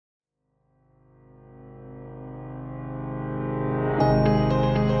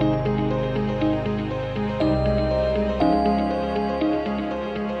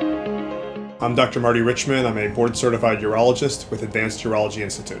I'm Dr. Marty Richman. I'm a board-certified urologist with Advanced Urology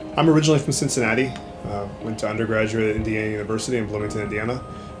Institute. I'm originally from Cincinnati. Went to undergraduate at Indiana University in Bloomington, Indiana.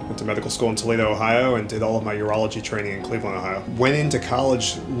 Went to medical school in Toledo, Ohio, and did all of my urology training in Cleveland, Ohio. Went into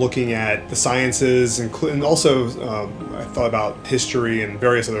college looking at the sciences, and also I thought about history and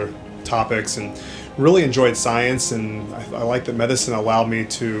various other topics, and really enjoyed science, and I like that medicine allowed me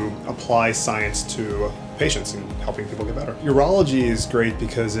to apply science to patients and helping people get better. Urology is great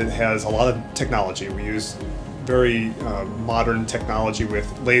because it has a lot of technology. We use very modern technology with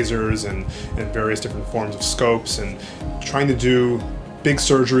lasers and various different forms of scopes, and trying to do big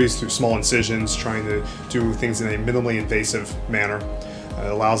surgeries through small incisions, trying to do things in a minimally invasive manner.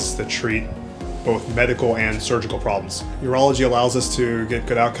 It allows us to treat both medical and surgical problems. Urology allows us to get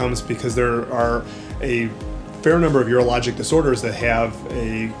good outcomes because there are a fair number of urologic disorders that have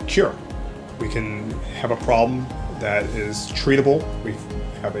a cure. We can have a problem that is treatable. We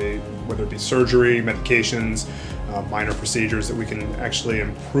have whether it be surgery, medications, minor procedures, that we can actually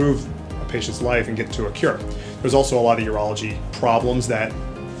improve a patient's life and get to a cure. There's also a lot of urology problems that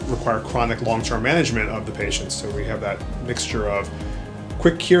require chronic long-term management of the patient. So we have that mixture of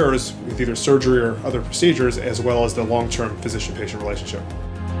quick cures with either surgery or other procedures, as well as the long-term physician-patient relationship.